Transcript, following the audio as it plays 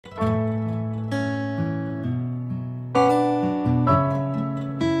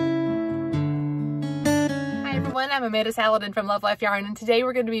I'm Amanda Saladin from Love Life Yarn, and today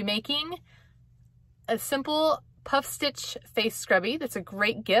we're going to be making a simple puff stitch face scrubby that's a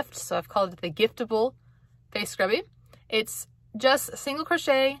great gift. So I've called it the giftable face scrubby. It's just single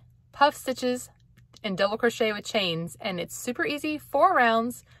crochet, puff stitches, and double crochet with chains, and it's super easy, 4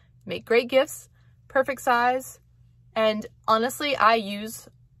 rounds, make great gifts, perfect size. And honestly, I use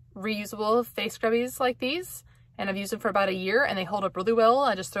reusable face scrubbies like these, and I've used them for about a year, and they hold up really well.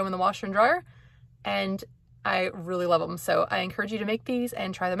 I just throw them in the washer and dryer, and I really love them. So I encourage you to make these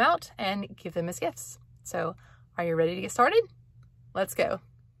and try them out and give them as gifts. So are you ready to get started? Let's go.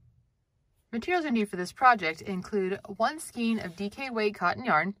 Materials I need for this project include 1 skein of DK weight cotton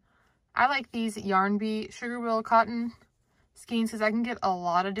yarn. I like these Yarn Bee sugar willow cotton skeins because I can get a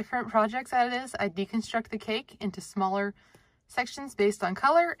lot of different projects out of this. I deconstruct the cake into smaller sections based on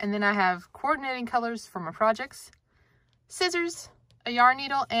color, and then I have coordinating colors for my projects, scissors, a yarn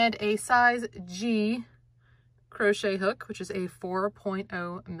needle, and a size G crochet hook, which is a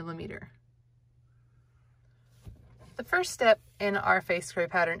 4.0 millimeter. The first step in our face scrubby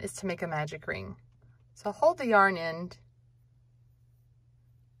pattern is to make a magic ring. So hold the yarn end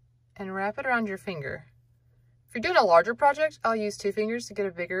and wrap it around your finger. If you're doing a larger project, I'll use 2 fingers to get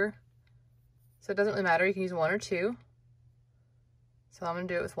a bigger, so it doesn't really matter. You can use 1 or 2. So I'm going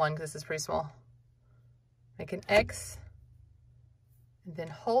to do it with 1 because this is pretty small. Make an X and then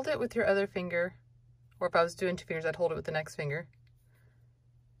hold it with your other finger, or if I was doing 2 fingers, I'd hold it with the next finger.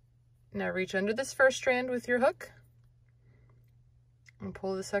 Now reach under this first strand with your hook and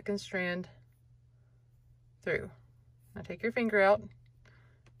pull the second strand through. Now take your finger out,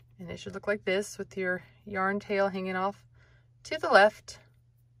 and it should look like this with your yarn tail hanging off to the left.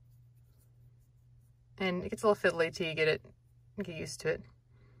 And it gets a little fiddly till you get used to it.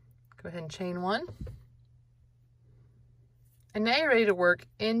 Go ahead and chain 1. And now you're ready to work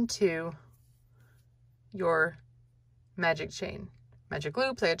into your magic chain, magic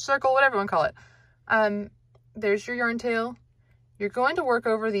loop, sage circle, whatever you want to call it. There's your yarn tail. You're going to work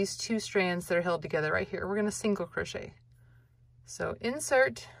over these 2 strands that are held together right here. We're going to single crochet. So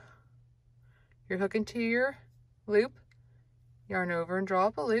insert your hook into your loop, yarn over and draw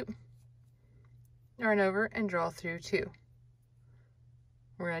up a loop, yarn over and draw through 2.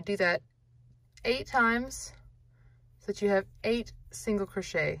 We're going to do that 8 times so that you have 8 single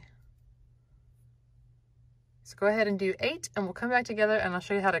crochet. So go ahead and do 8, and we'll come back together and I'll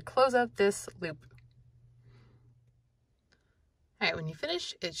show you how to close up this loop. All right, when you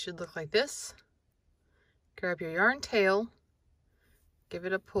finish, it should look like this. Grab your yarn tail, give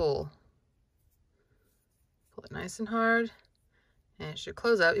it a pull. Pull it nice and hard, and it should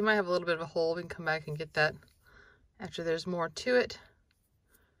close up. You might have a little bit of a hole. We can come back and get that after there's more to it.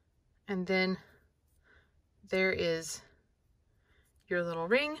 And then there is your little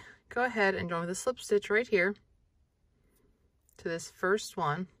ring. Go ahead and join with a slip stitch right here to this first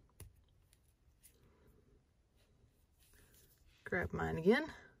one. Grab mine again,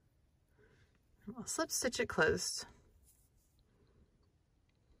 and I'll slip stitch it closed.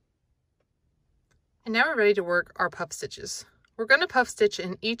 And now we're ready to work our puff stitches. We're going to puff stitch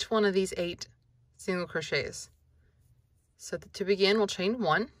in each one of these 8 single crochets. So to begin, we'll chain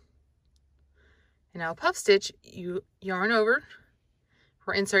 1. And now puff stitch, you yarn over.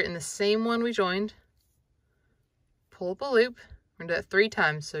 We're inserting the same one we joined. Pull up a loop. We're going to do that 3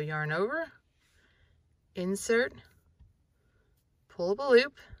 times. So yarn over, insert, pull up a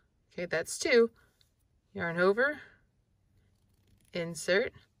loop. Okay, that's 2. Yarn over,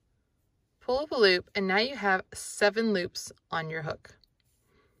 insert, pull up a loop, and now you have 7 loops on your hook.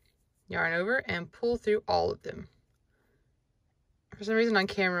 Yarn over and pull through all of them. For some reason on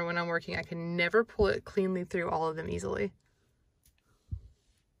camera when I'm working, I can never pull it cleanly through all of them easily.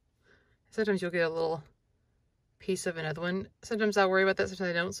 Sometimes you'll get a little piece of another one. Sometimes I'll worry about that, sometimes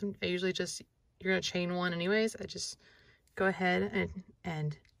I don't. I usually just, you're going to chain 1 anyways. I just go ahead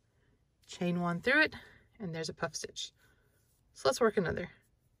and chain 1 through it, and there's a puff stitch. So let's work another.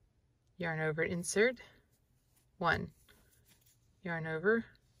 Yarn over, insert, 1. Yarn over,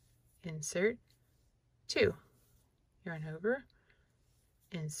 insert, 2. Yarn over,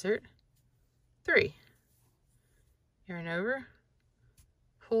 insert, 3. Yarn over,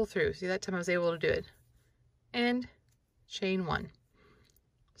 pull through. See, that time I was able to do it. And chain 1.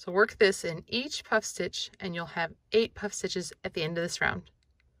 So work this in each puff stitch, and you'll have 8 puff stitches at the end of this round.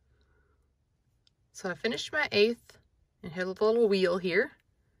 So I finished my 8th and hit a little wheel here.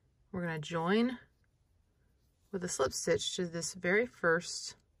 We're going to join with a slip stitch to this very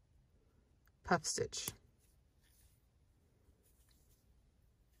first puff stitch.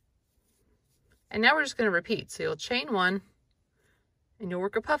 And now we're just going to repeat. So you'll chain 1 and you'll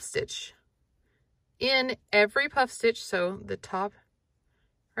work a puff stitch in every puff stitch, so the top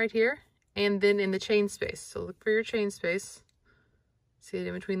right here, and then in the chain space. So look for your chain space. See it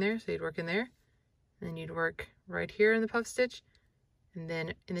in between there? So you'd work in there, and then you'd work right here in the puff stitch, and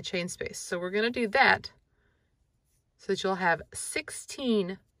then in the chain space. So we're gonna do that so that you'll have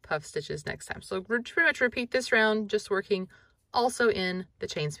 16 puff stitches next time. So pretty much repeat this round, just working also in the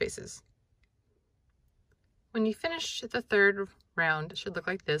chain spaces. When you finish the third round, it should look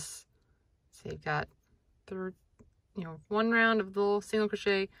like this. So you've got one round of the little single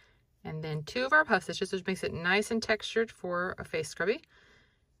crochet and then 2 of our puff stitches, which makes it nice and textured for a face scrubby.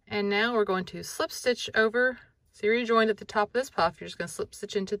 And now we're going to slip stitch over. So you're joined at the top of this puff. You're just going to slip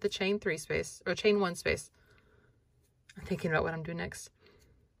stitch into the chain 3 space, or chain 1 space. I'm thinking about what I'm doing next,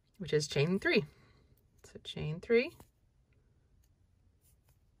 which is chain 3. So chain 3.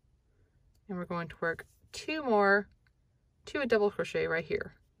 And we're going to work 2 a double crochet right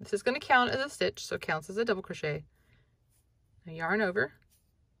here. This is going to count as a stitch, so it counts as a double crochet. Now yarn over,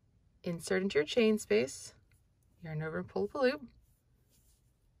 insert into your chain space, yarn over and pull up a loop,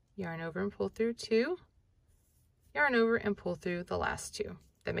 yarn over and pull through 2, yarn over and pull through the last 2.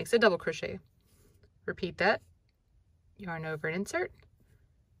 That makes a double crochet. Repeat that. Yarn over and insert,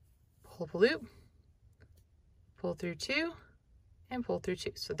 pull up a loop, pull through 2, and pull through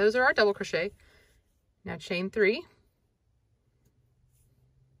 2. So those are our double crochet. Now chain 3.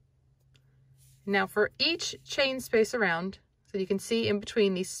 Now for each chain space around, so you can see in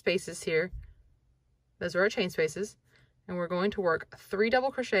between these spaces here, those are our chain spaces, and we're going to work 3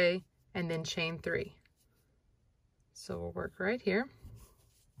 double crochet and then chain 3. So we'll work right here.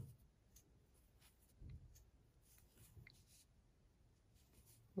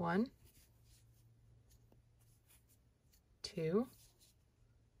 One, 2,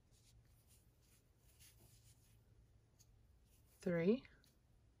 3.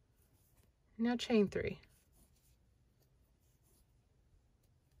 Now chain 3.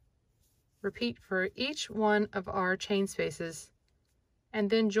 Repeat for each one of our chain spaces and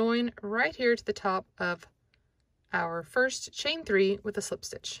then join right here to the top of our first chain 3 with a slip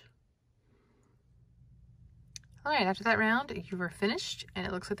stitch. All right, after that round, you are finished and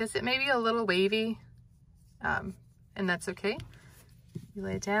it looks like this. It may be a little wavy, and that's okay. You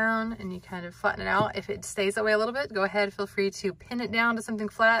lay it down and you kind of flatten it out. If it stays that way a little bit, go ahead, feel free to pin it down to something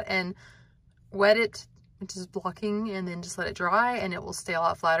flat and wet it, just blocking, and then just let it dry and it will stay a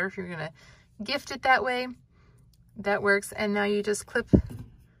lot flatter. If you're gonna gift it that way, that works. And now you just clip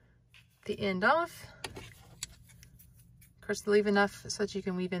the end off. Of course, leave enough so that you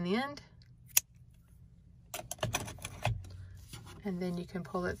can weave in the end. And then you can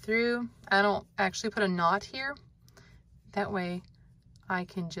pull it through. I don't actually put a knot here. That way I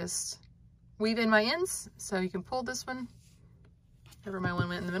can just weave in my ends. So you can pull this one, wherever my one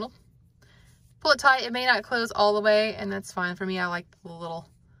went in the middle. Pull it tight. It may not close all the way, and that's fine for me. I like the little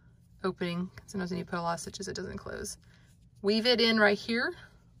opening. Sometimes when you put a lot of stitches, it doesn't close. Weave it in right here.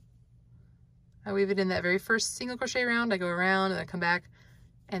 I weave it in that very first single crochet round. I go around and I come back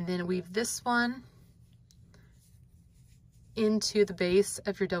and then weave this one into the base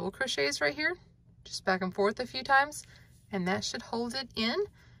of your double crochets right here, just back and forth a few times, and that should hold it in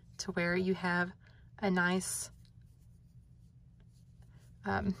to where you have a nice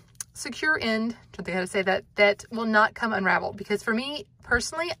secure end. I think I had to say that will not come unraveled, because for me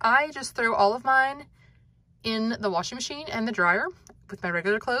personally, I just throw all of mine in the washing machine and the dryer with my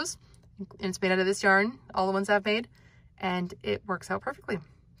regular clothes, and it's made out of this yarn, all the ones I've made, and it works out perfectly.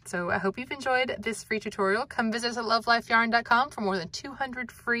 So I hope you've enjoyed this free tutorial. Come visit us at love.life.yarn.com for more than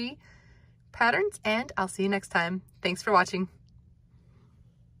 200 free patterns, and I'll see you next time. Thanks for watching.